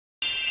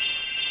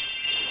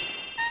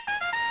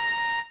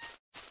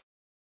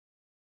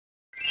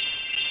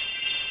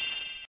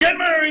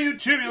there,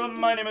 YouTube!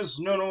 My name is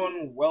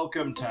NoNoNoah, and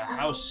welcome to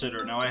House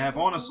Sitter. Now, I have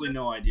honestly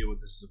no idea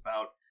what this is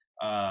about,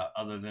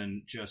 other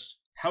than just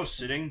house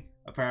sitting,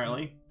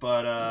 apparently.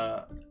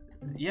 But,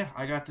 yeah,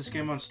 I got this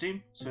game on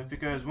Steam, so if you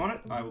guys want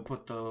it, I will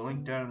put the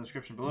link down in the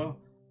description below.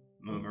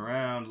 Move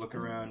around, look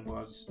around,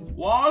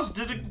 was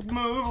did it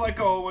move, like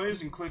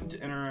always, and click to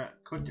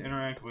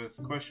interact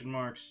with question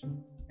marks,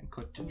 and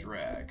click to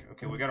drag.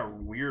 Okay, we got a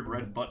weird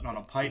red button on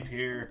a pipe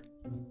here.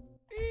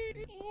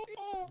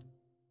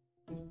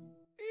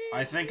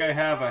 I think I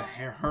have a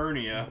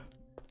hernia.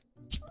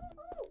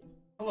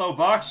 Hello,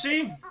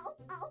 Boxy!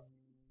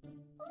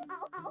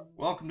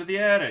 Welcome to the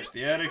attic.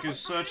 The attic is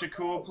such a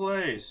cool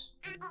place.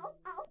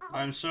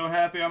 I'm so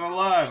happy I'm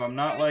alive. I'm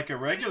not like a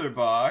regular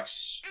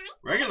box.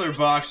 Regular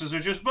boxes are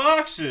just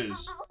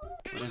boxes.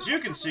 But as you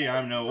can see,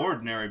 I'm no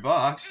ordinary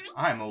box.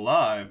 I'm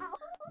alive.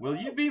 Will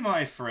you be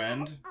my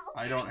friend?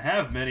 I don't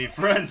have many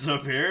friends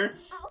up here.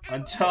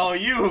 Until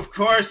you, of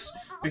course,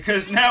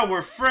 because now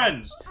we're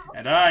friends.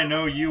 And I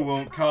know you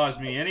won't cause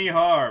me any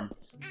harm.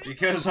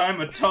 Because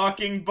I'm a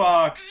talking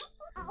box.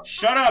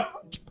 Shut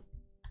up!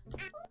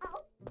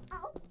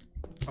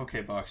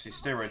 Okay, Boxy,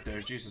 stay right there.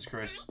 Jesus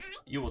Christ.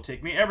 You will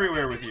take me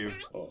everywhere with you.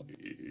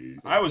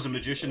 I was a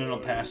magician in a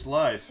past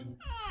life.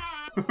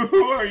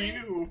 Who are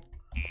you?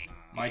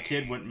 My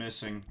kid went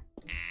missing.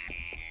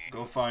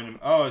 Go find him.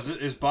 Oh,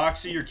 is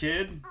Boxy your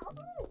kid?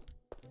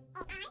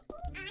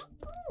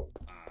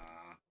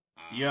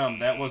 Yum,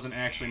 that wasn't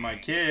actually my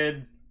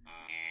kid.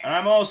 And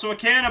I'm also a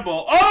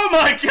cannibal. Oh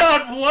my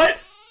god, what?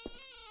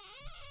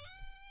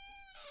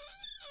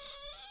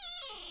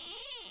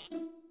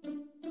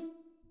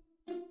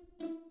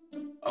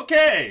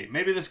 Okay,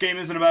 maybe this game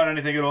isn't about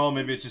anything at all.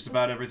 Maybe it's just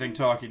about everything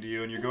talking to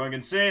you and you're going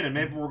insane, and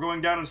maybe we're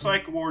going down a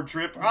psych ward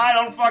trip. I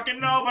don't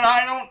fucking know, but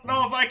I don't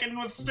know if I can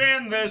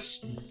withstand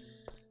this.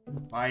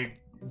 My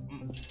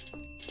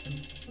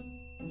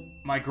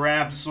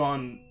grasp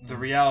on the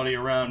reality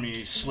around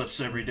me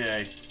slips every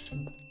day.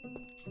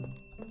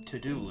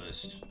 To-do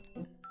list.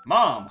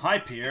 Mom, hi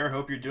Pierre,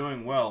 hope you're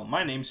doing well.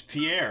 My name's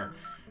Pierre.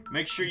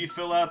 Make sure you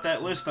fill out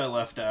that list I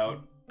left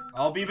out.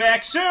 I'll be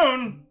back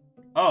soon!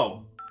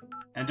 Oh.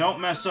 And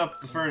don't mess up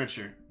the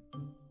furniture.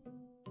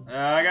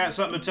 I got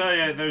something to tell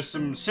you. There's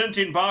some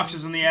sentient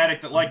boxes in the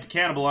attic that like to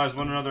cannibalize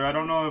one another. I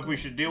don't know if we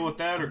should deal with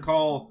that or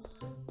call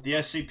the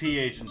SCP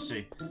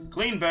agency.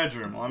 Clean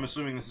bedroom. Well, I'm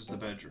assuming this is the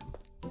bedroom.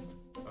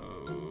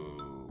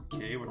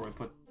 Okay, where do I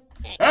put...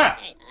 Ah!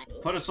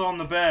 Put us on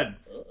the bed.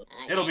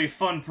 It'll be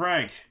fun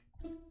prank.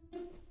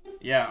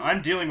 Yeah,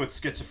 I'm dealing with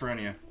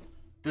schizophrenia.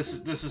 This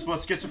is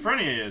what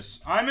schizophrenia is.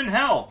 I'm in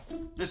hell.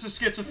 This is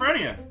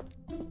schizophrenia.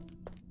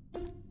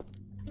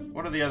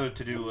 What are the other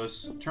to-do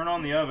lists? Turn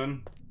on the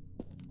oven.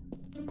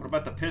 What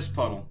about the piss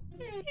puddle?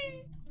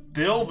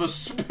 Bill the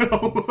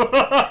Spill.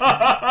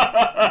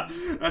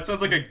 That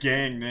sounds like a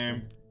gang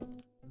name.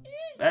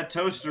 That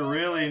toaster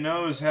really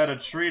knows how to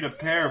treat a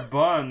pair of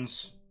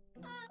buns.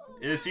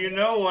 If you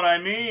know what I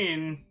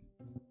mean.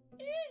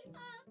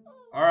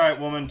 Alright,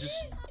 woman, just...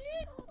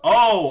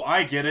 Oh,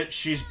 I get it.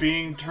 She's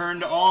being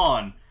turned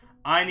on.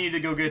 I need to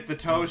go get the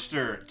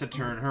toaster to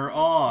turn her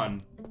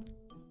on.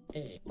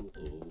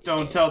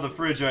 Don't tell the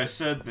fridge I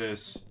said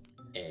this.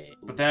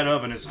 But that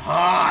oven is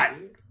hot!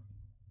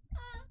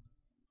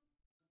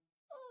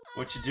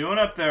 What you doing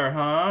up there,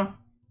 huh?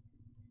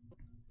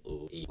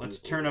 Let's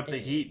turn up the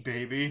heat,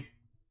 baby.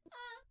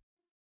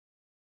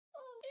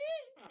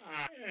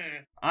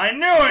 I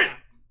knew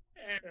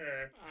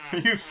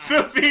it! You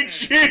filthy,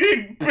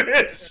 cheating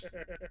bitch!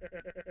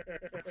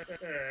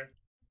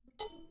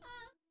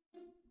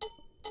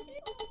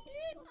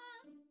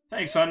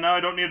 Thanks, hon. Now I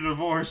don't need a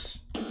divorce.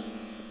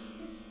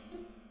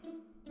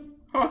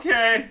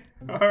 Okay.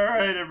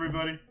 Alright,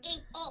 everybody.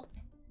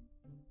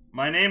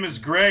 My name is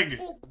Greg.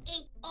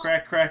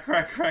 Crack, crack,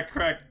 crack, crack,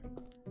 crack.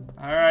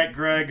 Alright,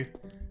 Greg.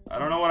 I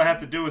don't know what I have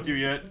to do with you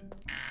yet.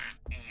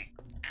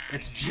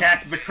 It's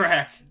Jack the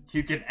Crack.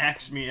 You can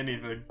ask me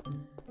anything.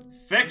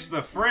 Fix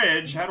the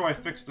fridge? How do I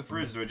fix the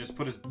fridge? Do I just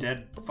put his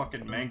dead,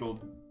 fucking mangled...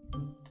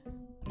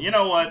 You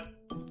know what?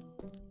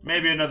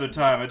 Maybe another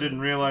time. I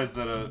didn't realize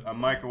that a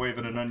microwave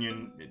and an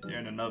onion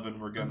in an oven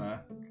were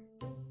gonna...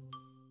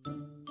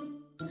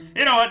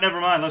 You know what? Never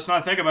mind. Let's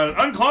not think about it.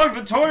 Unclog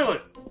the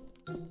toilet!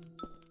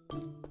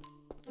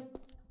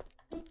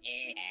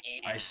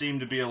 I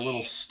seem to be a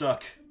little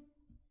stuck.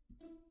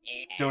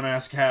 Don't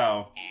ask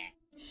how.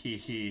 Hee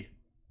hee.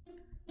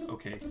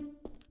 Okay.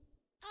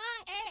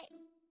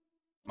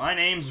 My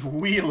name's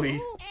Wheelie.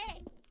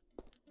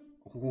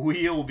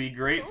 We'll be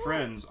great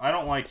friends. I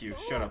don't like you.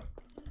 Shut up.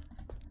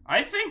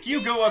 I think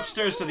you go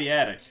upstairs to the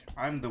attic.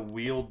 I'm the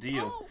wheel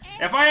deal.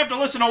 If I have to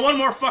listen to one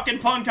more fucking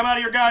pun come out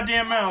of your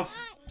goddamn mouth...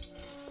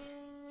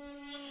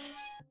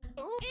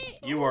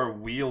 You are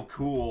wheel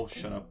cool.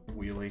 Shut up,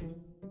 Wheelie.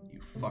 You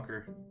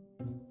fucker.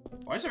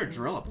 Why is there a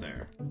drill up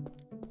there?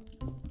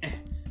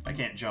 I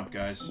can't jump,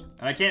 guys.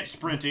 And I can't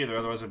sprint either,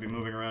 otherwise I'd be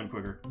moving around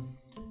quicker.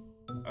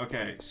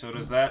 Okay, so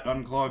does that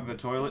unclog the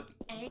toilet?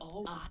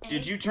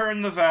 Did you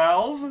turn the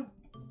valve?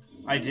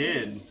 I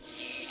did.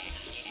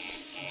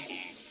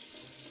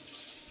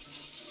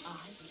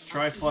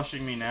 Try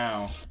flushing me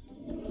now.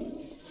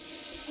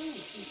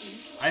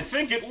 I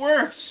think it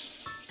worked!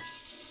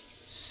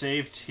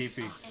 Save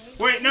TP.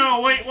 Wait, no,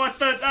 wait, what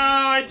the? Oh,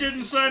 I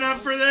didn't sign up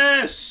for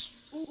this!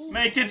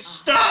 Make it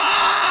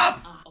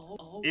stop!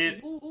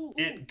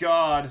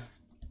 God.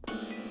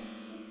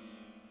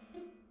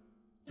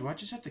 Do I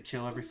just have to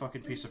kill every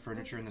fucking piece of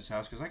furniture in this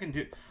house? Because I can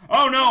do...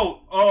 Oh,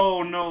 no!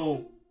 Oh,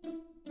 no!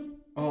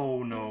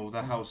 Oh, no,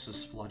 the house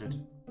is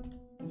flooded.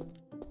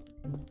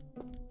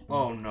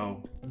 Oh,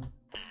 no.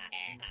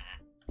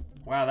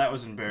 Wow, that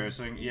was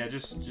embarrassing. Yeah,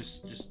 just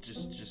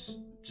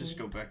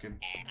go back in.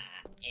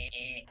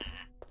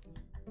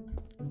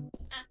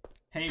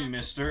 Hey,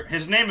 mister.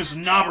 His name is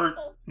Nobbert.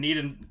 Need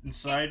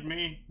inside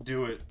me?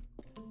 Do it.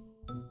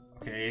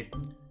 Okay.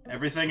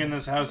 Everything in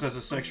this house has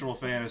a sexual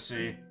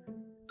fantasy.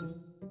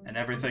 And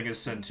everything is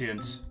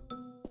sentient.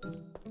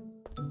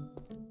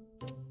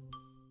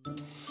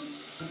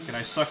 Can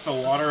I suck the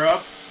water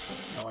up?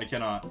 No, I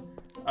cannot.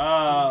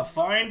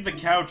 Find the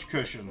couch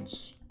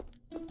cushions.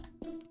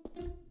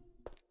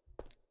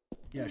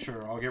 Yeah,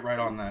 sure, I'll get right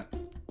on that.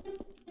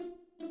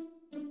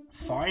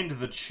 Find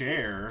the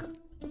chair.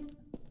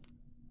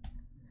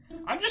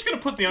 I'm just gonna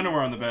put the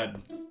underwear on the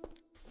bed.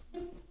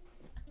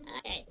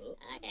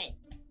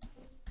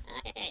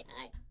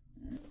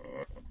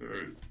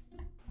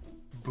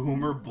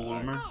 Boomer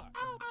bloomer.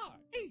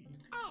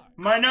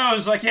 My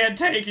nose, I can't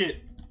take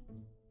it.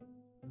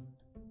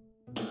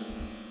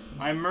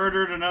 I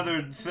murdered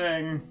another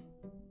thing.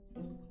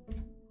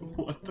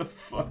 What the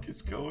fuck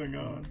is going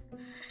on?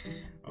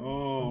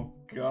 Oh,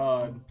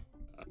 God.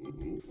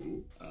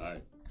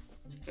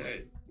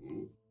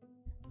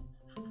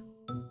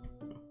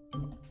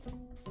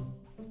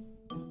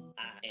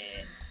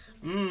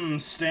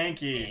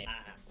 Stanky.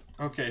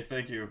 Okay,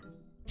 thank you.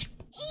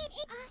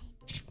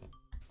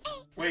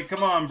 Wait,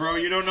 come on, bro.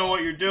 You don't know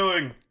what you're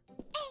doing.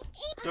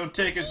 Don't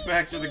take us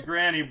back to the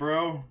granny,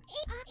 bro.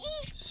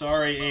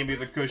 Sorry, Amy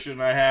the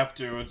cushion. I have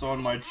to. It's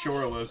on my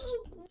chore list.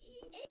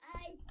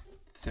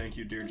 Thank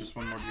you, dear. Just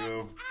one more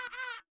go.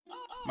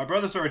 My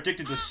brothers are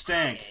addicted to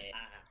stank.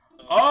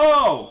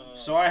 Oh!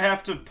 So I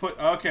have to put...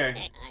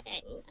 Okay.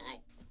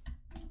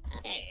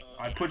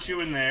 I put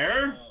you in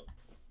there?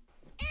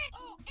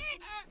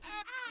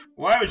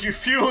 Why would you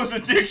fuel his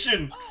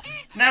addiction?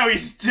 Now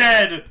he's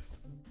dead!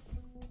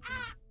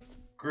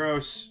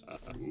 Gross.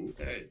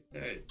 Hey.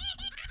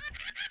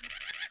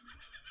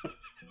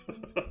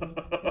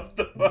 What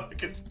the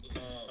fuck is...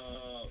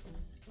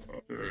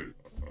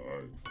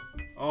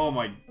 Oh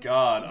my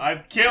god.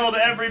 I've killed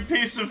every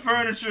piece of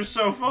furniture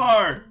so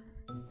far!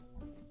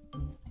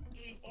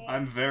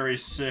 I'm very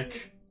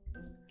sick.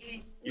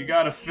 You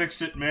gotta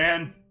fix it,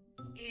 man.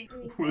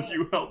 Will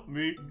you help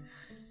me?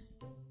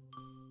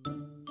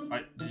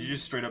 Did you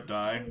just straight up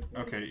die?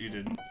 Okay, you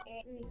didn't.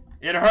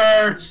 It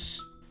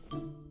hurts!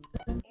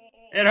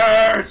 It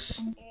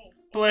hurts!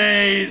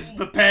 Please!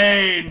 The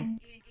pain!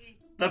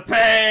 The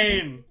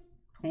pain!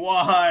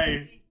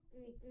 Why?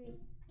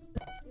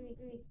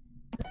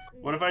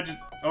 What if I just...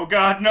 Oh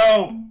god,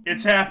 no!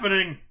 It's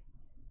happening!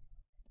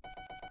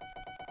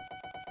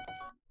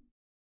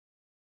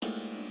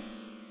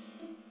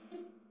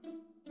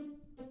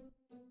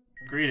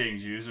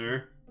 Greetings,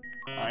 user.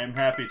 I am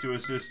happy to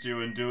assist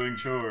you in doing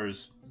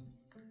chores.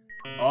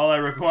 All I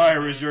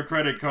require is your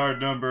credit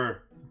card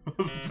number,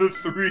 the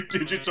 3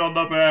 digits on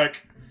the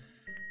back,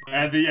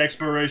 and the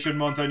expiration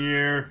month and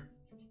year.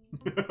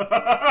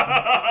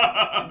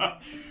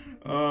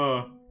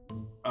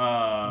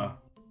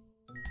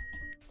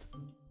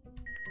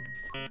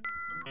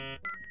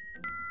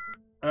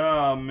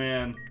 Oh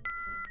man.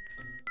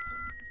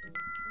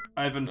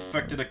 I've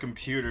infected a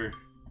computer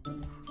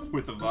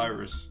with a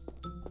virus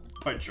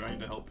by trying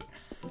to help it.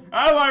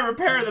 How do I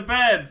repair the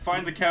bed?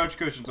 Find the couch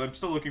cushions. I'm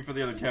still looking for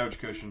the other couch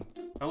cushion.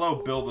 Hello,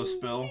 Bill the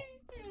Spill.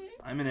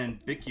 I'm an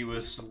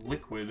ambiguous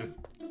liquid.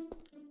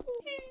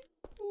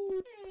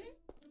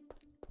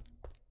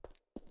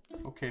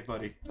 Okay,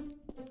 buddy.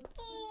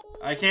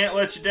 I can't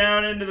let you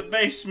down into the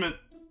basement.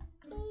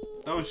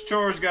 Those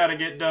chores gotta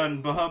get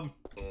done, bub.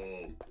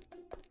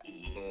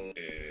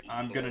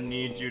 I'm gonna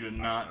need you to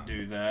not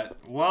do that.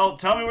 Well,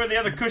 tell me where the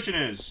other cushion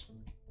is.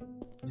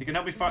 You can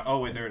help me find... Oh,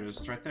 wait, there it is.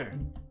 It's right there.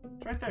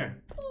 It's right there.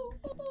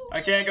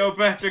 I can't go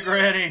back to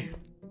Granny.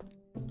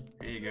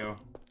 Here you go.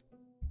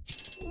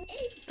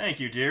 Thank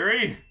you,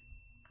 dearie.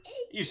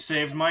 You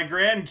saved my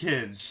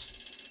grandkids.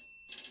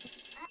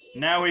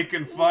 Now we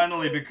can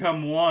finally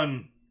become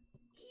one.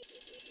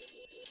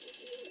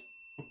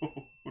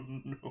 Oh,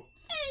 no.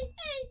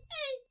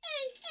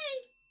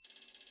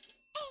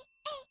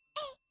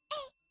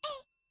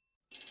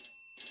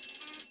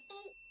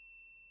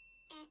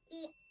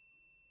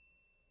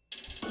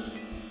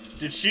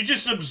 Did she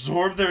just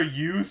absorb their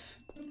youth?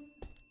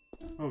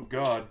 Oh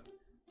god.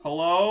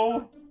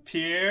 Hello?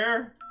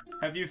 Pierre?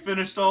 Have you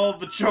finished all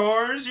of the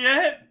chores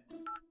yet?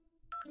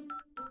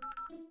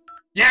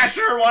 Yeah,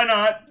 sure, why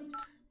not?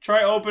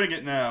 Try opening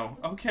it now.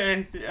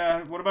 Okay,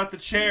 what about the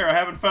chair? I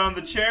haven't found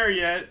the chair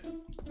yet.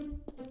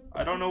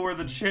 I don't know where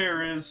the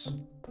chair is.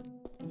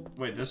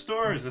 Wait, this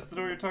door? Is this the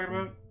door you're talking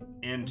about?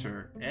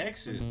 Enter.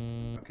 Exit.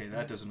 Okay,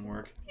 that doesn't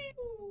work.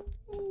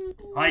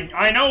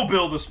 I know,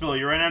 Bill the Spill.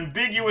 You're an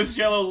ambiguous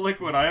yellow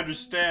liquid. I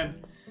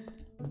understand.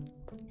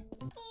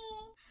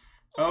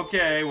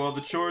 Okay, well,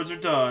 the chores are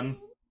done.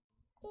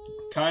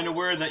 Kinda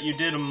weird that you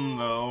did them,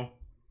 though.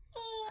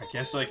 I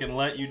guess I can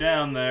let you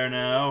down there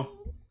now.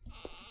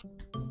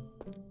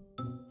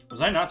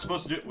 Was I not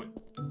supposed to do it?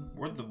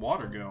 Where'd the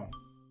water go?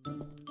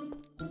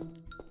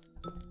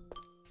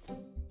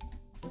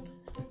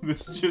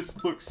 This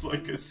just looks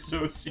like a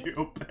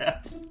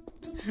sociopath.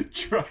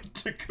 Tried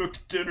to cook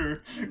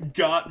dinner,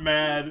 got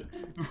mad,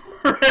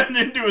 ran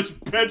into his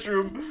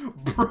bedroom,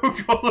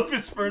 broke all of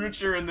his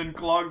furniture, and then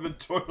clogged the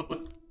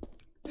toilet.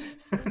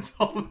 That's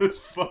all this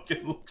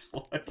fucking looks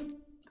like.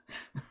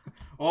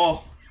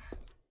 Oh.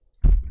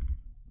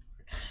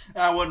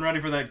 I wasn't ready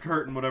for that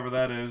curtain, whatever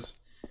that is.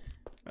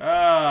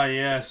 Ah,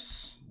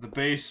 yes. The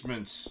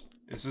basement.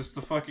 Is this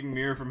the fucking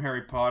mirror from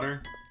Harry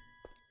Potter?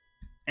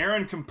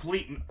 Aaron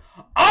complete.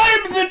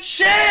 I'm the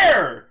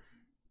chair!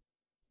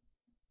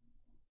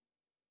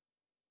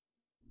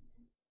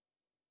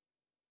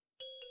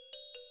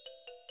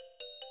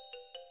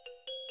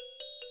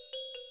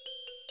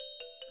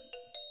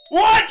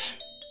 What?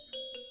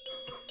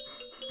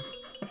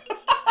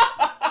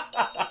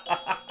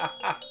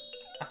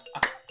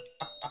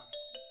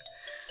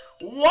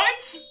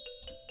 What?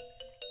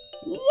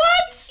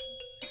 What?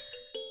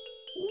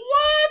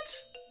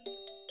 What?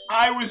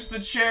 I was the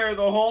chair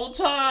the whole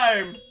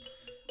time.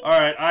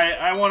 Alright,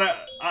 I wanna...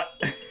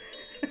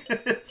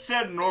 it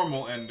said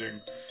normal ending.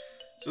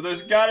 So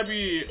there's gotta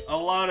be a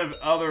lot of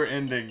other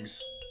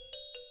endings.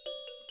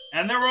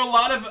 And there were a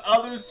lot of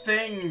other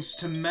things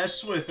to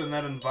mess with in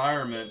that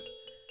environment.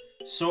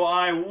 So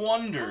I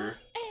wonder...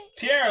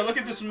 Pierre, look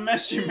at this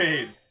mess you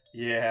made.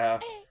 Yeah.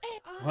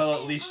 Well,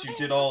 at least you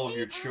did all of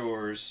your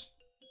chores.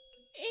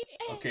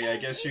 Okay, I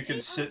guess you can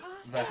sit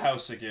the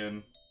house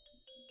again.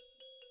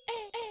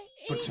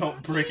 But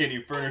don't break any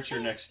furniture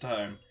next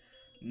time.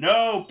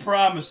 No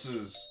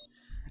promises.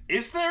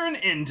 Is there an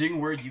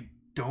ending where you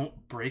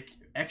don't break...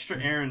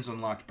 Extra errands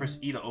unlocked. Press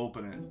E to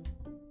open it.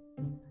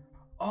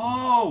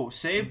 Oh!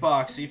 Save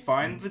Boxy,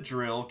 find the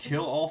drill,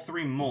 kill all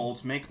 3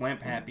 molds, make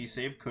lamp happy,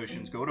 save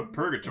cushions, go to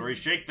purgatory,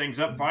 shake things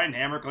up, find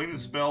hammer, clean the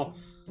spell.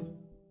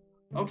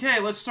 Okay,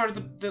 let's start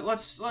at the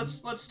let's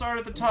start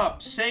at the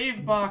top. Save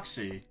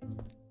Boxy.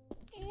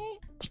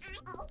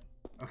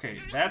 Okay,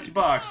 that's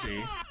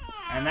Boxy,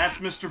 and that's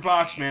Mr.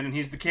 Boxman, and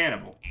he's the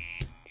cannibal.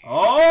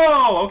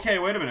 Oh, okay,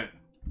 wait a minute.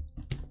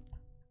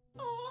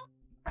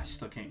 I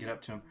still can't get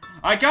up to him.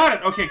 I got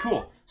it. Okay,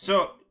 cool.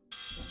 So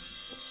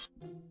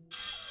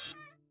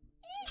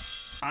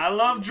I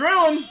love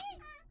drilling.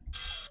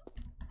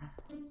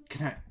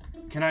 Can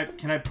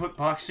I put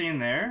Boxy in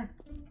there?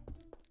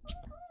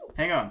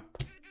 Hang on.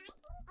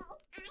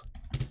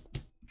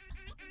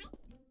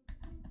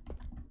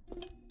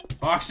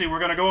 Boxy, we're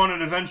gonna go on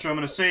an adventure. I'm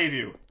gonna save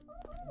you.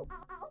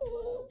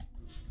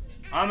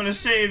 I'm gonna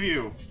save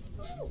you.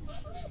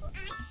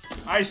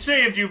 I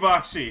saved you,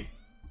 Boxy.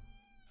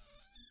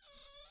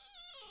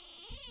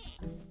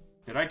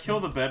 Did I kill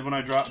the bed when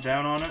I dropped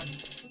down on it?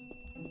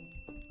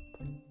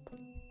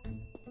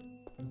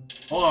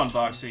 Hold on,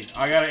 Boxy.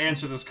 I gotta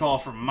answer this call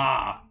from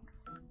Ma.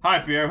 Hi,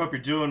 Pierre. Hope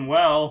you're doing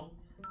well.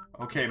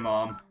 Okay,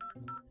 Mom.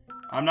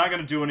 I'm not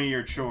gonna do any of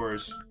your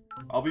chores.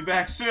 I'll be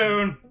back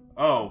soon.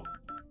 Oh.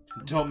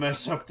 Don't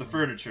mess up the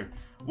furniture.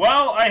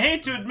 Well, I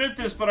hate to admit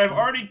this, but I've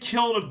already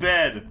killed a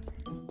bed.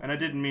 And I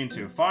didn't mean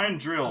to. Find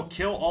drill.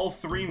 Kill all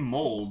 3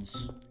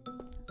 molds.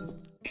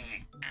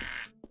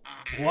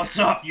 What's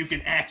up? You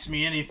can axe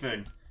me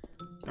anything.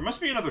 There must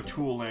be another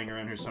tool laying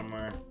around here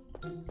somewhere.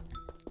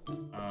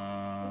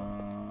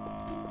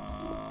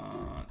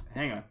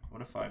 Hang on.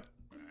 What if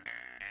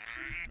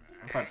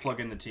I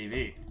plug in the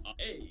TV?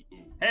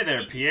 Hey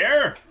there,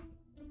 Pierre!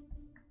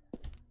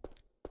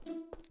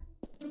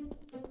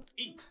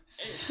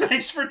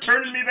 Thanks for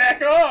turning me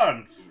back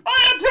on!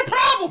 I had no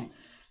problem!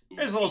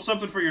 Here's a little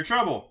something for your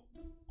trouble.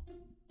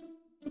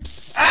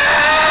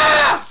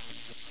 Ah!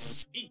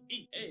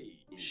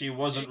 She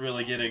wasn't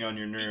really getting on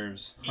your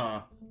nerves,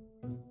 huh?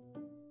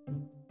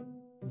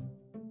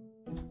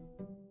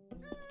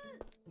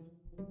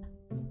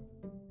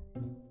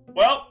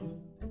 Well,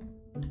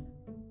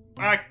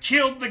 I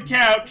killed the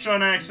couch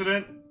on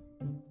accident.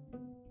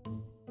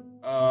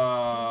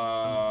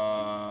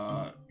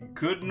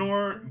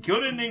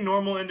 Good ending,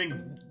 normal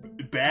ending,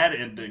 bad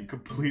ending.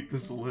 Complete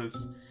this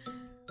list.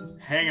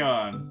 Hang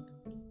on.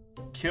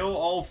 Kill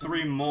all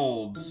 3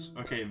 molds.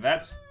 Okay,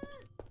 that's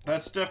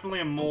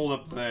definitely a mold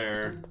up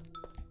there.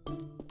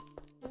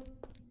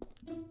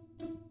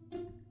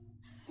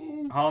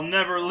 I'll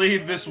never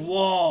leave this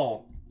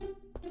wall.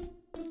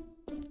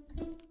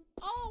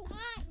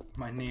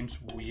 My name's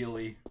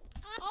Wheelie.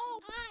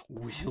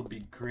 We'll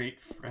be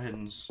great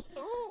friends.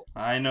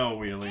 I know,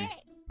 Wheelie.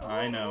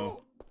 I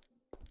know.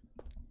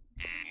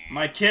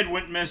 My kid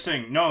went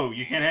missing. No,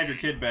 you can't have your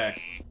kid back.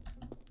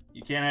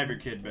 You can't have your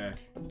kid back.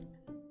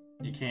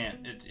 You can't.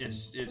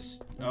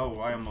 It's... Oh,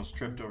 I almost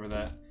tripped over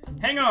that.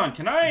 Hang on,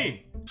 can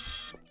I...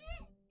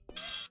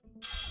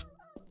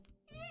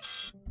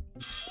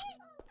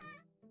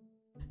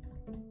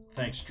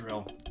 Thanks,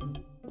 drill.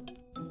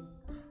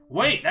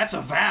 Wait, that's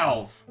a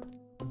valve!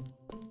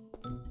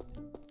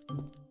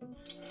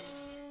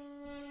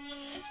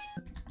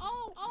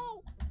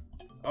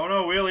 Oh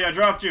no, Wheelie, I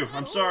dropped you.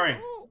 I'm sorry.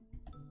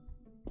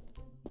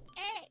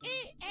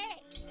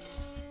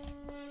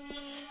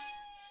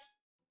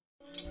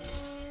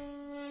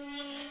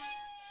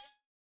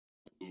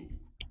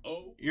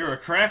 You're a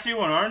crafty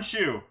one, aren't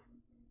you?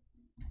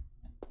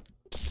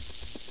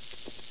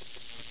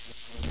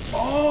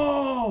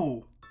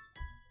 Oh!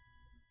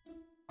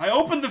 I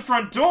opened the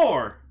front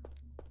door!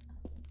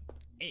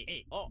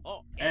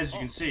 As you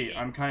can see,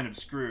 I'm kind of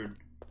screwed.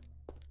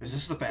 Is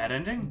this the bad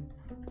ending?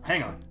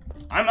 Hang on.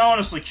 I'm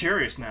honestly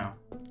curious now.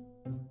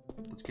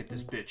 Let's get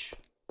this bitch.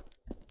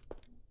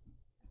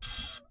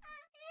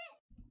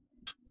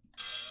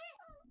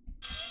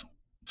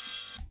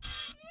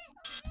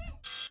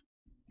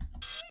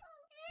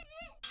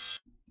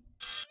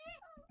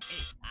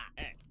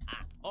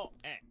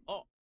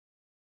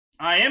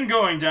 I am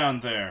going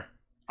down there.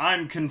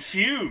 I'm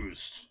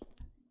confused.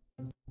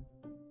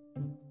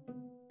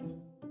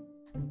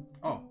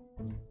 Oh.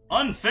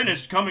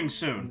 Unfinished coming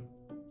soon.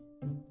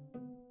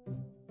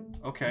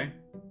 Okay.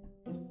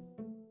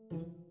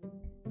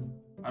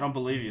 I don't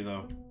believe you,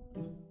 though.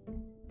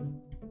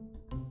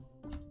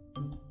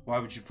 Why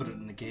would you put it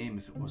in the game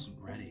if it wasn't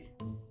ready?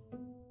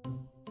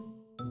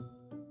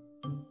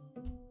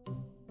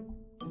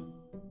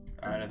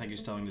 Alright, I think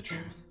he's telling the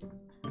truth.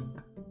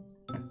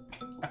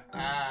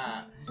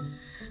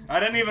 I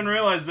didn't even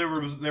realize there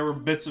were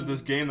bits of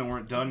this game that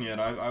weren't done yet.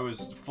 I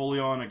was fully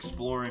on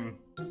exploring.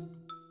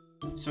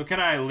 So can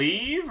I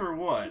leave, or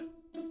what?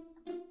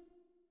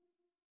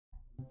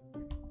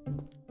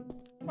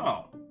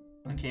 Oh.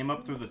 I came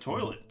up through the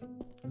toilet.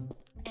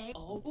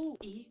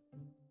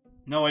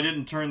 No, I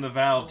didn't turn the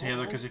valve,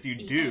 Taylor, because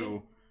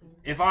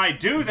if I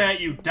do that,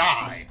 you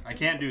die. I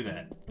can't do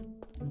that.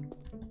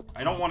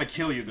 I don't want to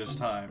kill you this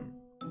time.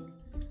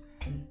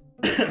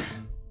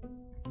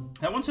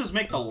 That one says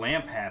make the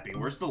lamp happy.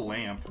 Where's the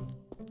lamp?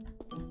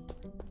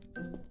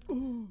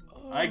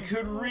 I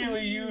could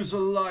really use a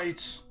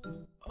light.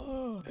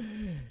 What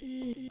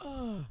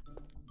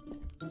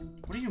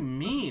do you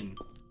mean?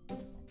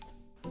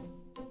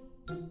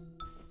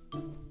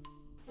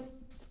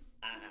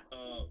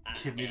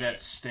 Give me that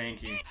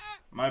stanky.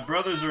 My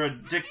brothers are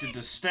addicted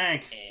to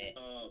stank.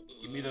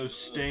 Give me those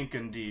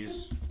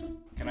stank-undies.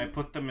 Can I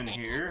put them in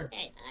here?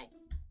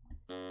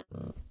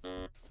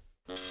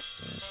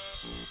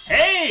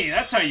 Hey!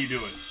 That's how you do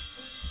it!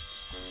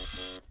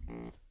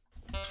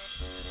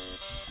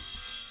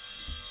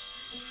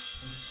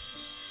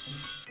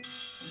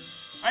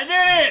 I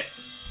did it!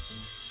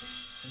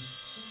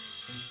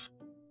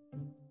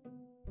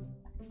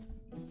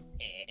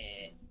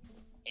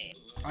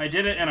 I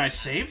did it and I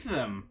saved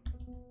them.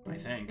 I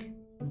think.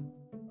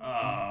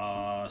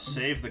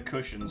 Save the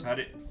cushions. How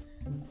did...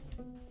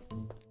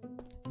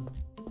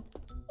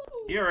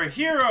 You're a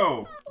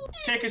hero!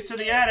 Take us to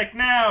the attic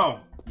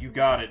now! You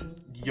got it,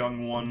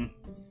 young one.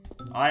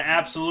 I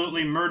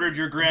absolutely murdered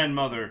your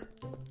grandmother,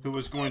 who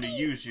was going to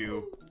use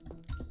you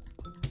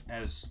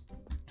as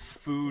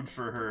food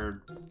for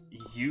her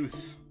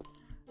youth.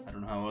 I don't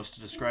know how else to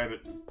describe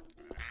it.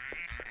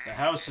 The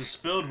house is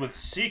filled with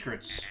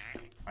secrets,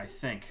 I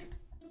think.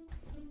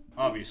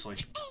 Obviously.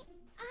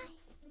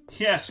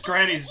 Yes,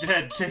 Granny's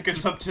dead. Take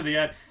us up to the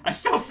attic. I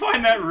still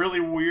find that really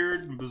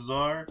weird and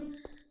bizarre.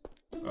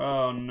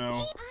 Oh,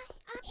 no.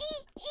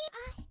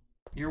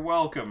 You're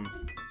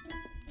welcome.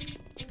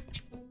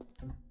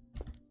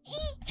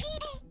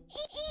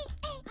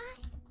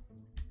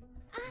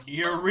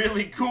 You're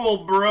really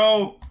cool,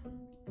 bro.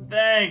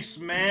 Thanks,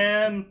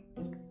 man.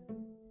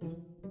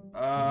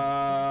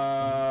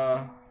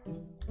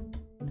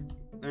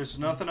 There's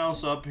nothing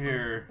else up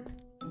here.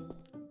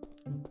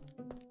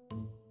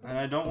 And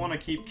I don't want to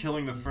keep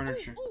killing the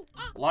furniture.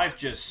 Life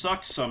just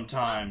sucks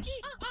sometimes.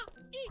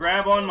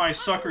 Grab on my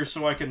sucker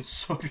so I can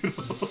suck it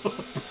up.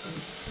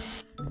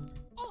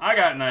 I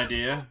got an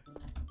idea.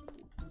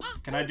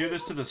 Can I do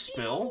this to the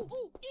spill?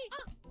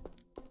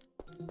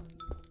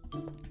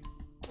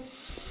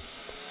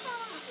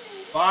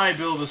 Bye,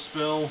 Bill the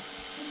Spill.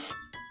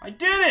 I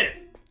did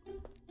it!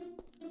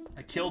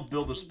 I killed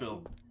Bill the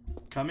Spill.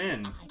 Come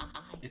in.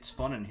 It's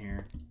fun in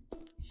here.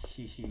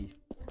 Hee hee.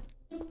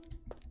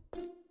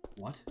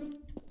 What?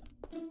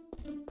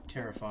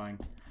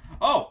 Terrifying.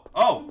 Oh!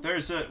 Oh!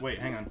 There's a... Wait,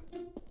 hang on.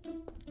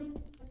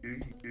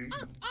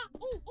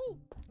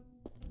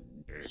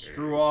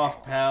 Screw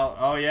off, pal.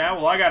 Oh, yeah?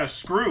 Well, I got a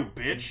screw,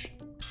 bitch.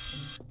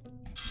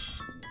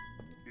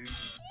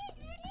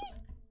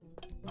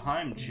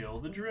 I'm Jill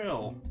the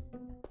Drill.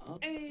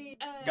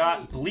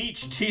 Got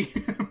bleach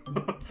teeth.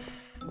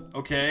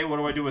 Okay, what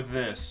do I do with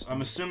this?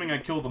 I'm assuming I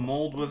kill the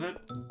mold with it.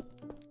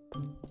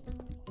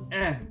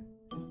 Okay,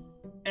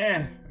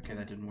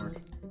 that didn't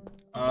work.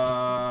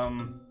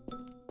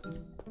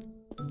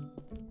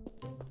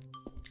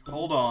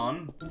 Hold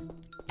on.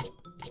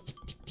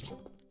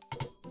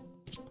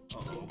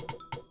 Uh-oh.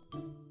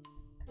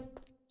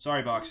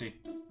 Sorry, Boxy.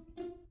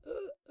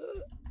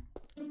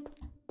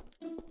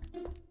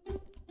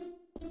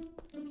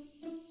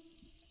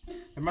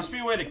 There must be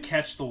a way to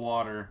catch the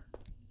water.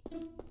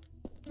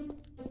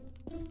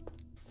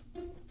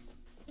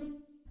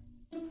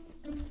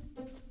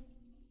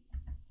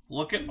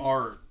 Look at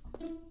art.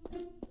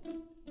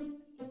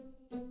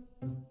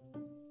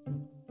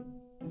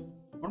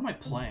 What am I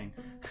playing?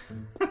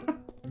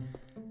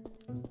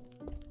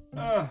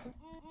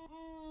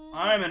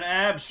 I'm an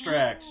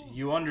abstract.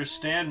 You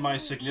understand my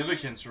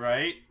significance,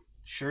 right?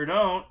 Sure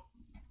don't.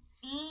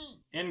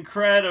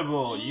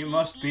 Incredible. You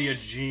must be a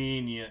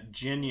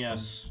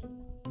genius.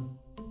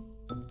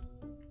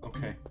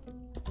 Okay.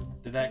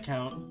 Did that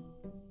count?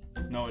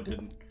 No, it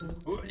didn't.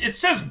 It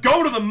says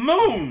go to the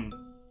moon!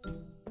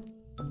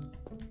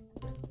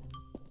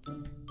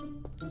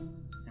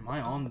 Am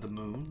I on the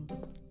moon?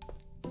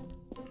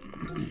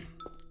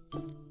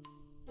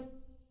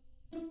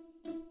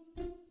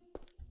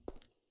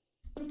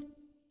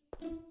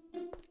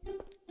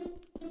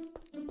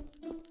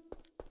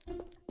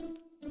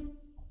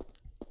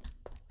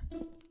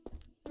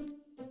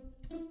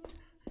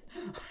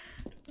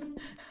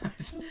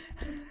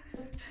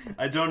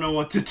 I don't know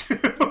what to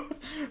do.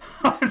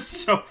 I'm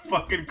so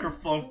fucking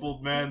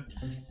kerfunkled, man.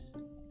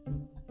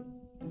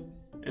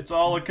 It's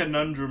all a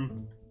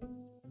conundrum.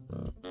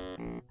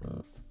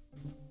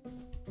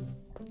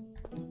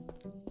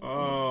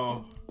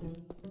 Oh.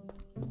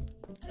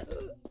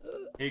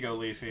 Here you go,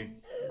 Leafy.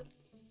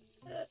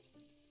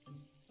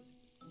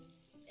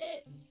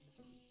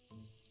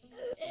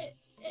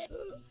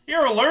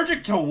 You're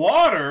allergic to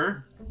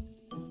water?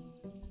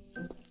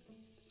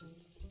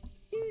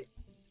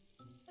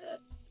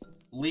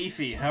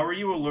 Leafy, how are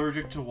you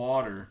allergic to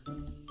water?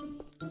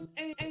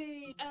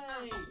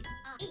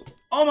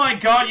 Oh my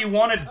god, you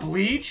wanted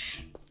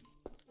bleach?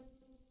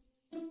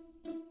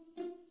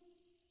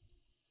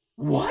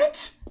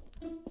 What?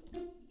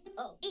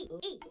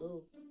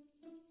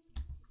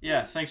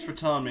 Yeah, thanks for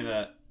telling me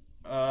that.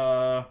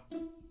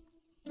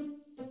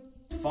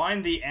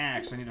 Find the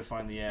axe. I need to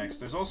find the axe.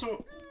 There's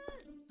also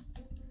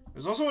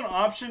an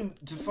option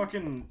to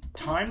fucking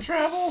time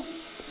travel?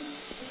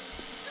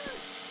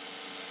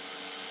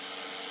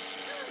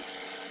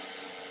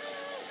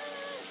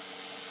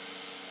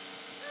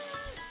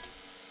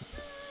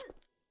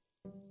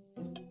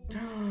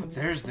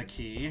 There's the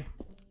key.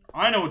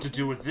 I know what to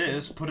do with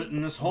this. Put it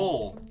in this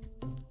hole.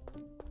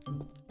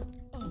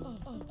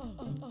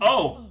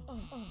 Oh!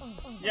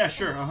 Yeah,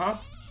 sure, uh-huh.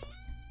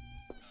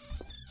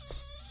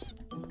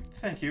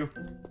 Thank you.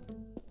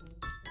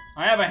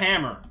 I have a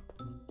hammer.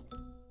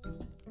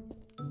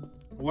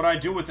 What I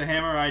do with the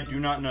hammer, I do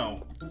not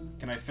know.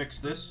 Can I fix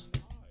this?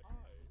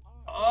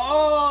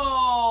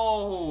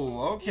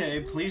 Oh! Okay,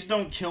 please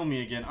don't kill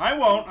me again. I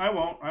won't,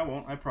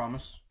 I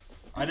promise.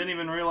 I didn't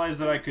even realize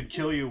that I could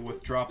kill you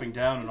with dropping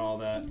down and all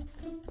that.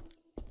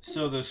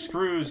 So the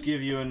screws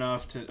give you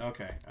enough to...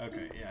 Okay,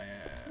 yeah.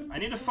 I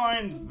need to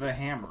find the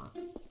hammer.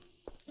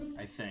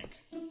 I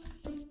think.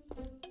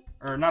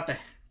 Or not the...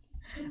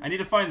 I need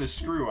to find the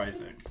screw, I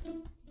think.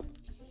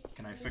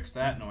 Can I fix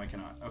that? No, I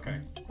cannot.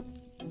 Okay.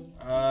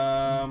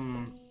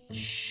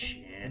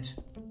 Shit.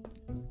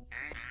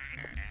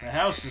 The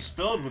house is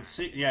filled with...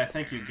 Yeah,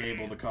 thank you,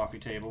 Gable, the coffee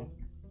table.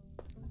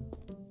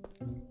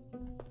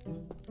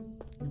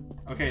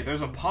 Okay,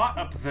 there's a pot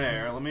up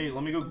there. Let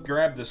me go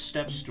grab the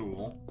step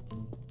stool.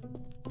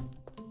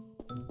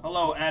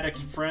 Hello, addict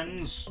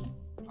friends.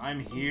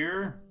 I'm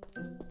here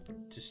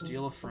to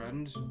steal a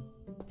friend.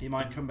 He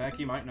might come back,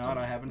 he might not.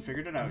 I haven't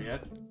figured it out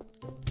yet.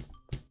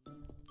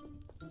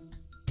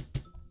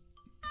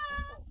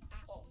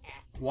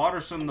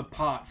 Water's in the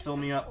pot. Fill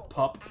me up,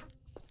 pup.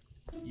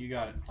 You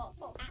got it.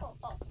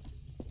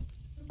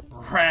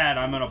 Rad,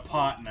 I'm in a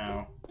pot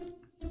now.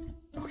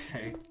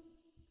 Okay.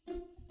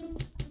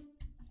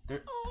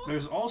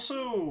 There's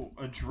also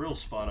a drill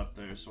spot up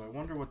there, so I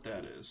wonder what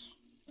that is.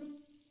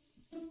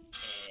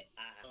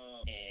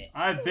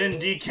 I've been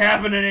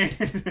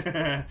decapitated!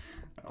 I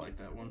like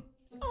that one.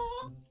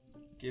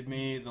 Give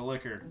me the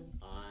liquor.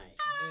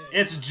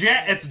 It's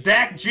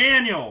Dak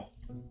Janiel!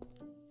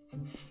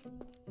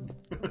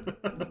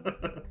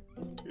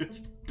 It's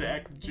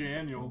Dak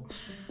Janiel.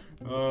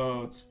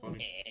 Oh, it's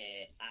funny.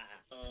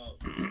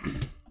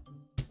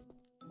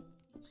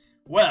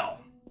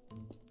 Well,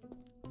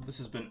 this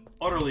has been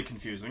utterly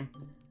confusing.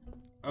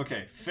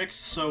 Okay, fix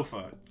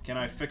sofa. Can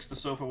I fix the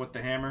sofa with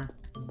the hammer?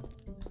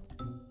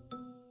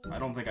 I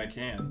don't think I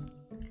can.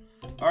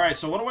 Alright,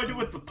 so what do I do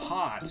with the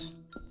pot?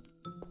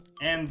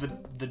 And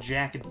the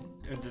jacket,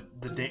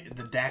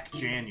 the Dak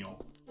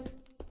Janiel.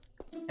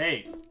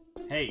 Hey,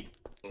 hey.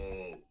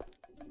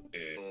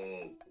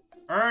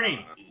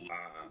 Ernie!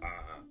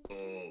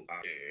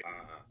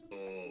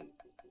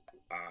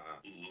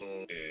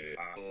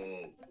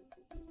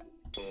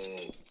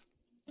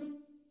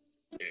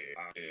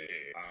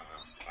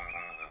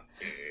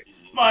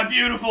 My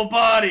beautiful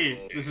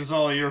body! This is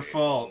all your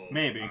fault.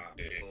 Maybe.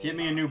 Get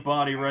me a new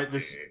body right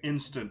this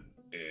instant.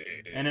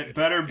 And it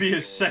better be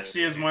as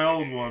sexy as my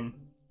old one.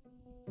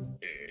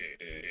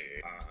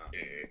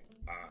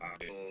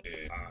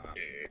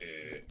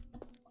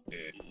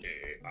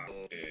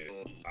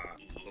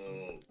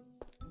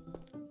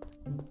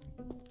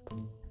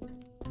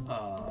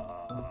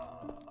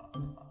 I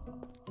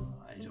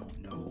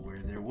don't know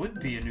where there would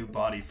be a new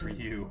body for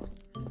you.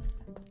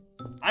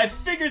 I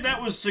figured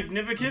that was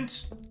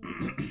significant.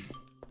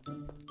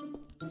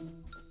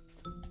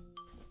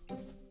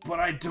 But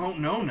I don't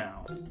know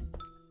now.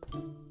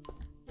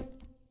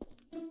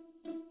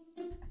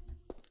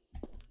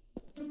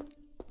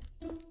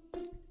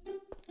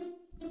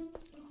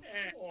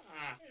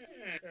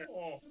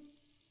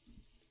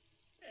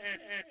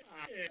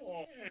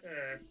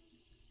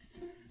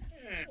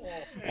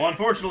 Well,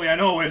 unfortunately, I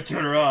know a way to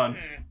turn her on.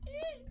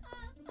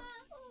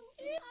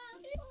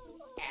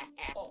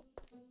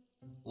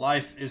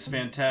 Life is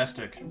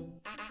fantastic.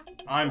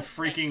 I'm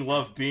freaking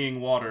love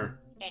being water.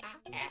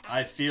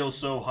 I feel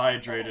so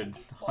hydrated.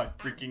 I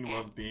freaking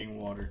love being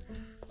water.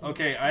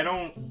 Okay,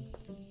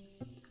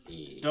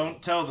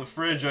 Don't tell the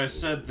fridge I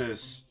said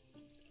this.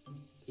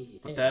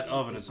 But that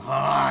oven is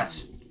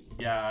hot!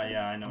 Yeah,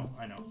 I know.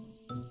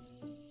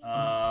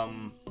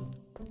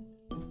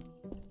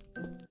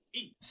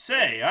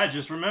 Say, I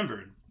just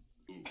remembered.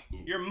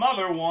 Your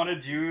mother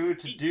wanted you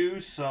to do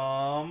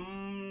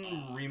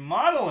some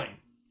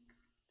remodeling.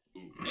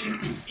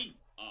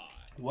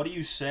 What do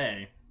you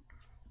say?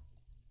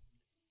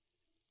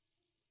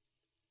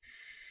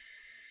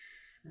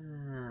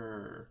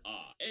 Sure.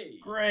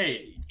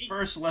 Great.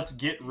 First, let's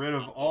get rid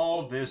of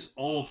all this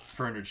old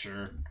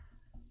furniture.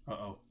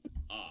 Uh-oh.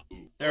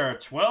 There are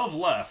 12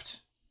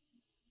 left.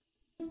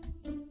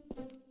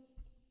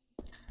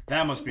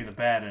 That must be the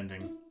bad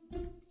ending.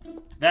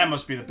 That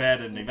must be the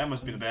bad ending. That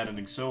must be the bad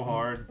ending so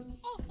hard.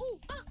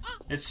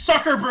 It's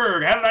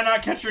Zuckerberg! How did I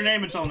not catch your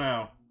name until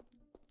now?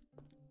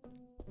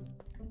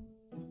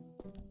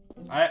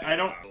 I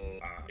don't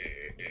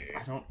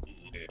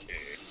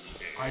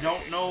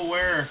know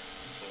where...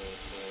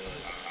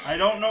 I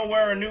don't know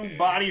where a new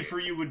body for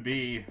you would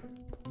be.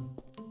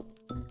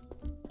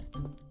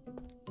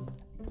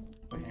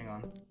 Wait, hang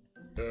on.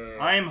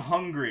 I'm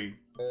hungry.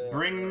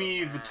 Bring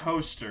me the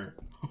toaster.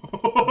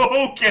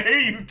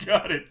 Okay, you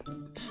got it.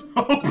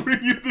 I'll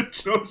bring you the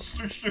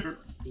toaster, sure.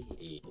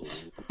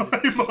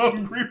 I'm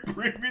hungry,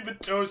 bring me the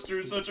toaster.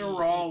 It's such a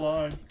raw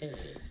line.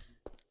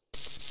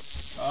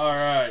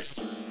 Alright.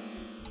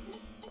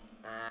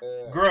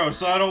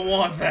 Gross, I don't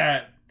want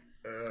that.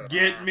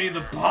 Get me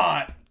the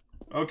pot.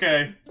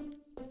 Okay.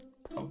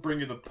 I'll bring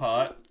you the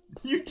pot.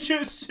 You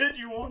just said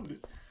you wanted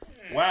it.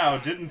 Wow,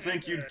 didn't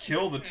think you'd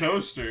kill the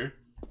toaster.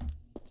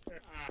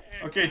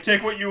 Okay,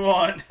 take what you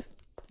want.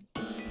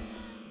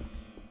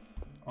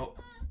 Oh.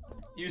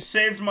 You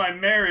saved my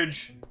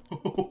marriage.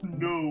 Oh,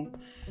 no.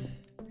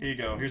 Here you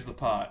go. Here's the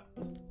pot.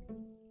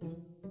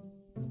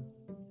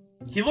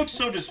 He looks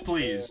so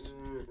displeased.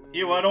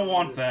 Ew, I don't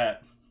want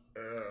that.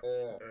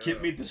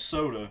 Get me the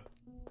soda.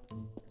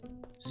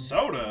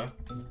 Soda?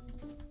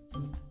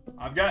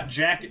 I got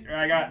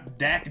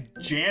Dak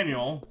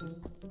Daniel.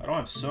 I don't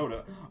have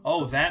soda.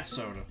 Oh, that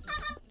soda.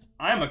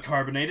 I'm a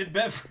carbonated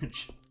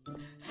beverage.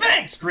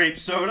 Thanks, grape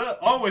soda!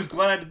 Always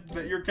glad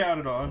that you're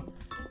counted on.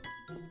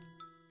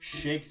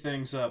 Shake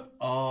things up.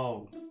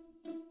 Oh.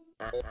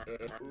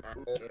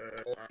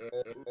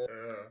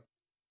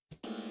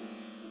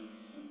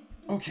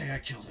 Okay, I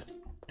killed it.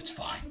 It's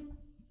fine.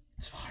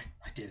 It's fine.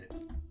 I did it.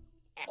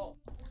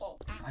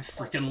 I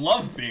freaking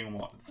love being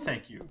one.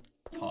 Thank you,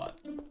 pot.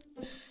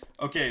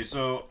 Okay,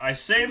 so I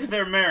saved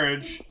their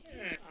marriage.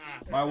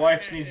 My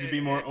wife needs to be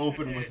more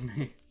open with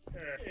me.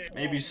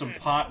 Maybe some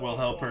pot will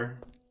help her.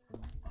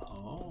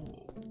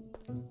 Oh.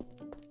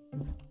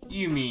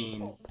 You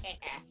mean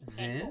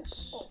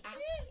this?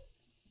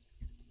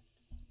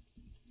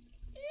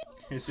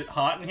 Is it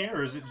hot in here,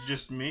 or is it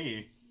just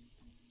me?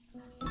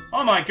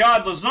 Oh my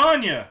god,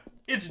 lasagna!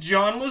 It's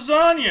John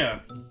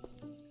Lasagna!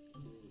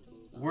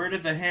 Where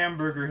did the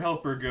hamburger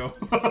helper go?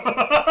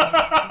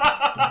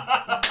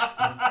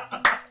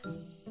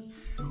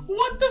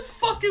 What the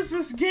fuck is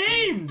this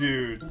game,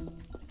 dude?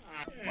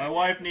 My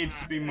wife needs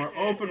to be more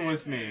open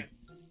with me.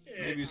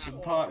 Maybe some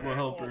pot will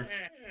help her.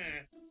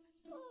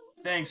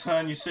 Thanks,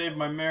 hon, you saved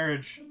my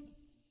marriage.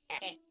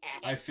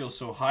 I feel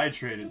so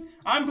hydrated.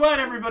 I'm glad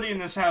everybody in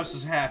this house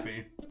is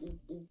happy.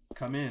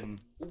 Come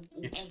in.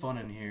 It's fun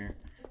in here.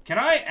 Can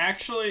I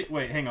actually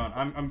wait, hang on.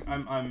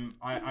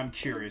 I'm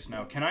curious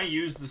now. Can I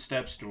use the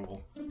step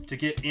stool to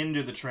get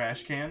into the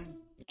trash can?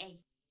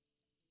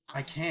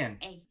 I can.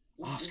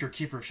 Oscar,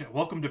 keeper of shit.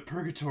 Welcome to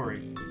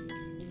purgatory.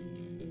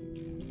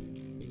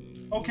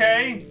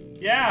 Okay.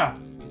 Yeah.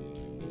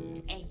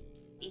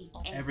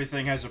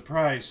 Everything has a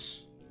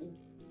price.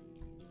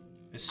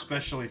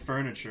 Especially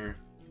furniture.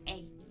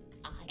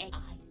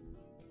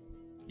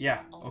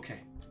 Yeah, okay.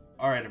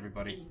 Alright,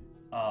 everybody.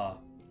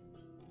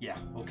 Yeah,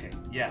 okay.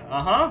 Yeah,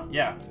 uh-huh,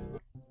 yeah.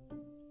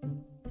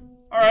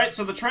 Alright,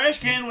 so the trash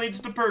can leads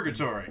to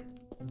purgatory.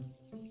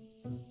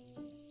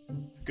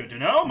 Good to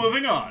know,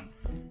 moving on.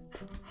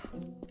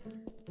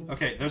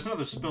 Okay, there's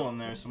another spill in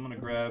there, so I'm gonna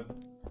grab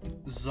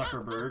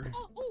Zuckerberg.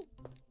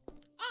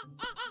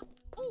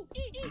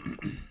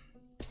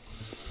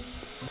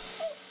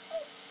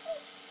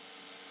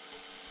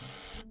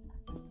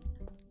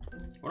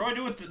 What do I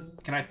do with the...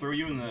 Can I throw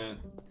you in the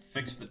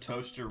Fix the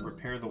toaster,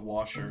 repair the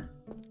washer.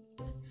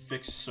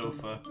 Fix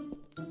sofa.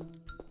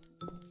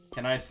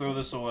 Can I throw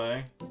this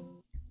away?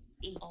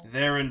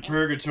 They're in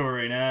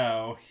purgatory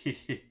now.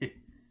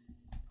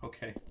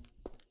 Okay.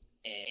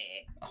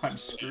 I'm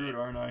screwed,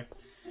 aren't I?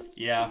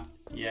 Yeah.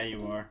 Yeah,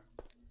 you are.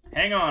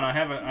 Hang on, I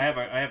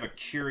have a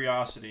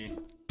curiosity.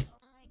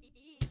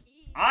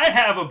 I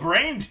have a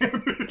brain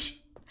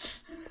damage!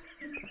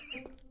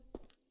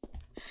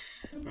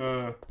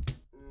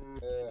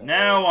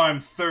 Now I'm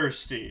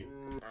thirsty.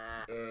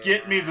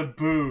 Get me the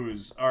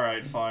booze.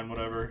 Alright, fine,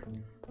 whatever.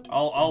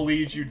 I'll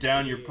lead you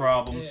down your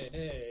problems.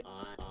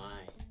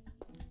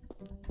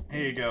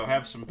 Here you go,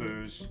 have some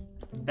booze.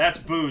 That's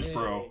booze,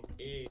 bro.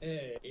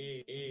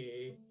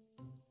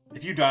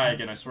 If you die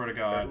again, I swear to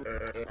God.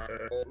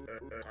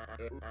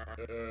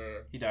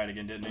 He died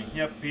again, didn't he?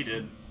 Yep, he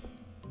did.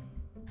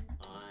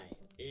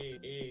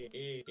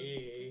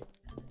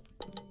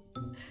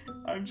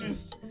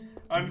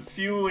 I'm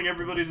fueling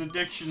everybody's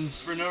addictions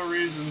for no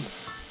reason.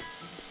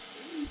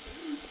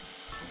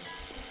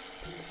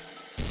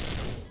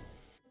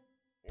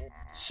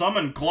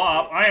 Summon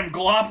Glop. I am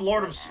Glop,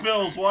 Lord of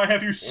Spills. Why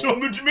have you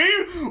summoned me?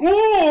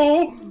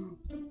 Ooh!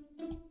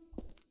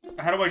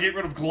 How do I get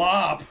rid of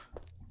Glop?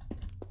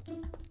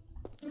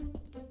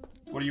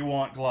 What do you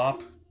want,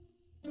 Glop?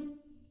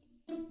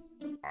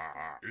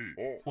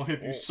 Why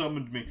have you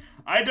summoned me?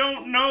 I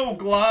don't know,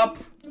 Glop!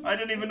 I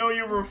didn't even know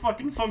you were a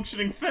fucking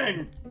functioning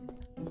thing!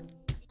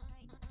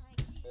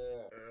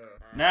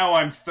 Now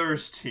I'm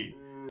thirsty.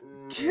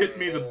 Get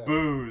me the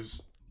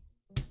booze.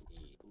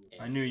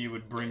 I knew you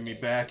would bring me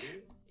back.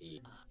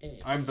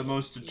 I'm the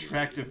most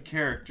attractive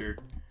character.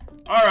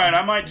 Alright,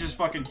 I might just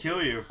fucking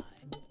kill you.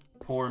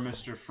 Poor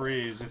Mr.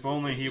 Freeze. If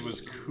only he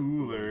was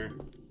cooler.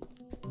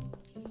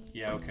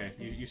 Yeah, okay.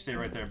 You stay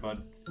right there,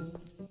 bud.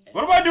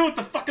 What do I do with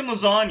the fucking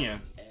lasagna?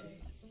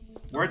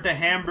 Where'd the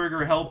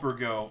hamburger helper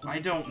go? I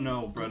don't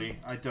know, buddy.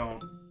 I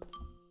don't.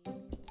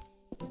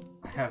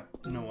 I have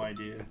no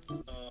idea.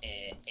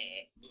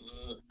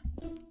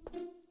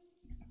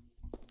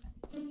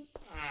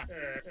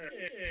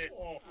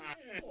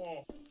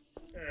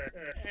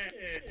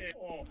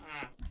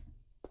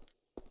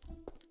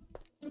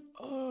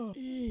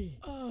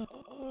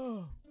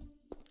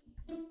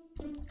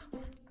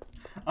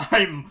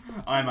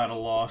 I'm at a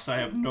loss. I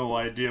have no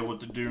idea what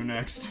to do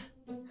next.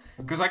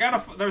 Because I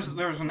gotta,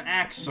 there's an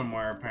axe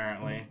somewhere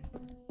apparently,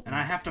 and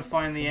I have to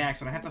find the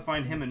axe, and I have to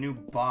find him a new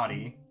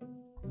body.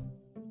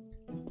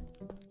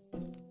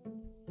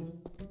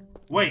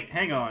 Wait,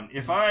 hang on.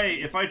 If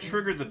I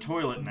triggered the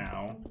toilet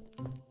now,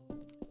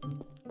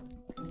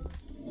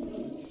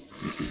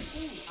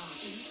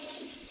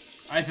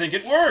 I think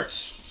it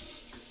works.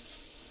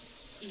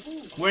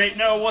 Wait,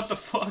 no, what the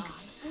fuck?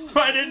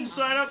 I didn't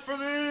sign up for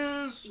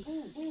this.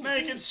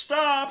 Make it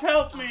stop.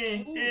 Help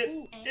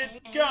me.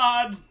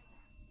 God.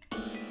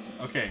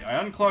 Okay, I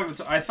unclogged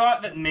the I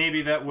thought that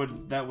maybe that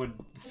would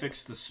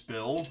fix the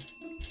spill,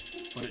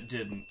 but it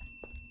didn't.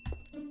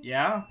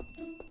 Yeah?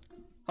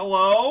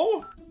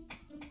 Hello?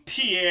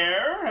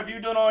 Pierre, have you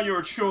done all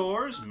your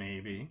chores?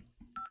 Maybe.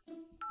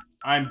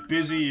 I'm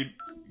busy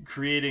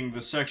creating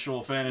the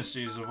sexual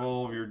fantasies of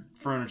all of your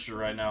furniture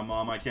right now,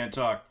 Mom. I can't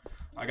talk.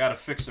 I gotta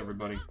fix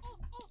everybody.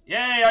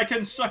 Yay, I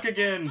can suck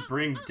again!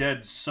 Being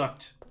dead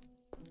sucked.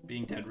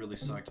 Being dead really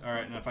sucked.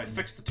 Alright, and if I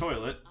fix the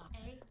toilet,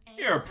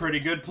 you're a pretty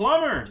good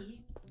plumber!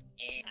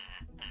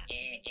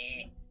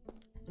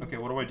 Okay,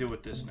 what do I do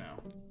with this now?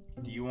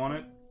 Do you want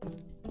it?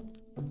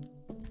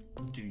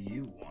 Do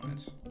you want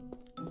it?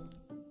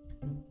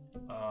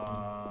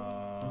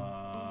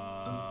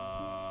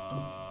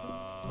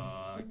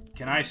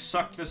 Can I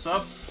suck this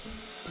up?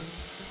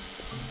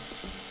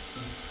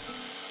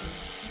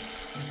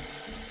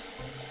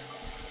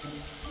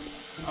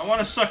 I want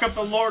to suck up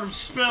the Lord of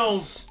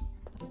Spills,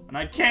 and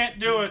I can't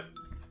do it.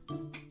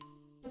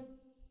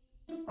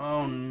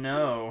 Oh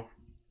no.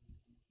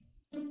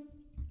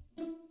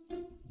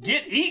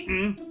 Get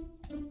eaten?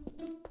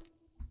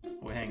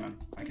 Wait, hang on.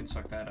 I can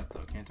suck that up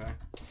though, can't I?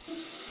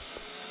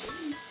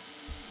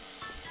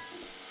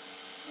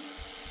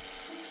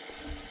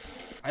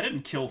 I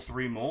didn't kill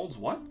 3 molds,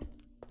 what?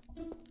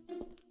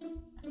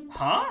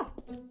 Huh?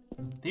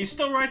 He's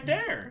still right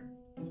there.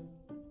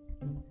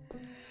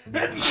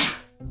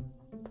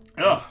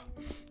 Ugh.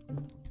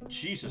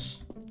 Jesus.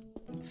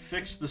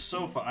 Fix the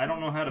sofa. I don't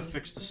know how to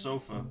fix the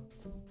sofa.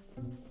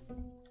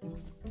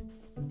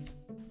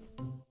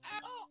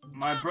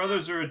 My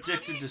brothers are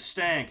addicted to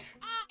stank.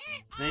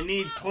 They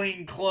need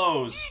clean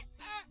clothes.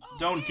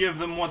 Don't give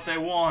them what they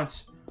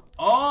want.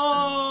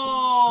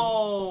 Oh!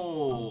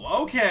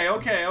 Okay.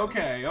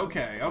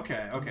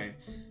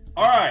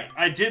 Alright,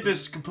 I did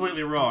this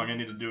completely wrong. I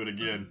need to do it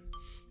again.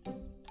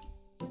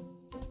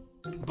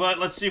 But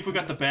let's see if we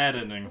got the bad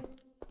ending.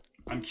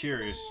 I'm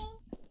curious.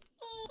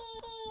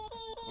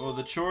 Well,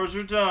 the chores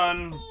are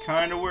done.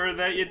 Kinda weird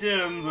that you did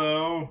them,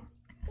 though.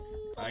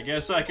 I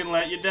guess I can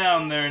let you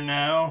down there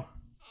now.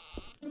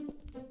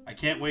 I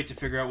can't wait to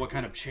figure out what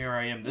kind of chair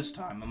I am this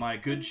time. Am I a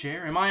good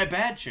chair? Am I a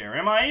bad chair?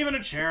 Am I even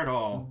a chair at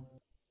all?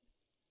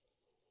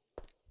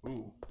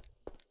 Ooh.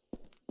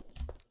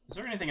 Is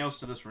there anything else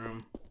to this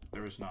room?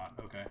 There is not.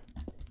 Okay.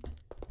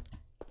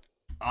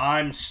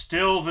 I'm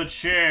still the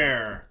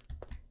chair.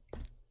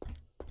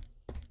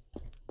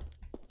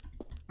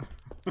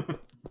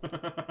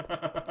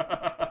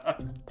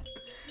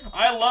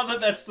 I love that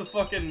that's the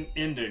fucking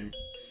ending.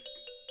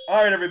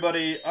 Alright,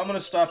 everybody, I'm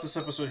gonna stop this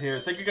episode here.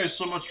 Thank you guys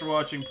so much for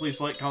watching. Please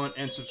like, comment,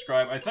 and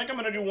subscribe. I think I'm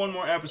gonna do one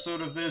more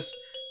episode of this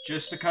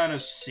just to kind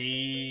of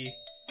see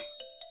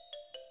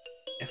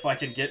if I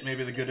can get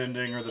maybe the good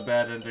ending or the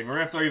bad ending, or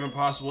if they're even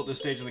possible at this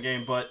stage in the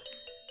game, but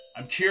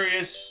I'm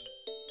curious,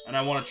 and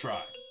I want to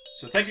try.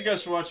 So thank you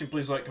guys for watching.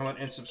 Please like, comment,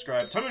 and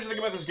subscribe. Tell me what you think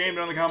about this game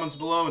down in the comments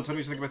below, and tell me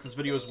what you think about this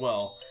video as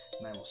well.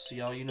 And I will see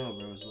all you know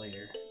bros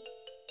later.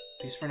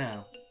 Peace for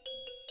now.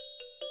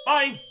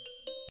 Bye!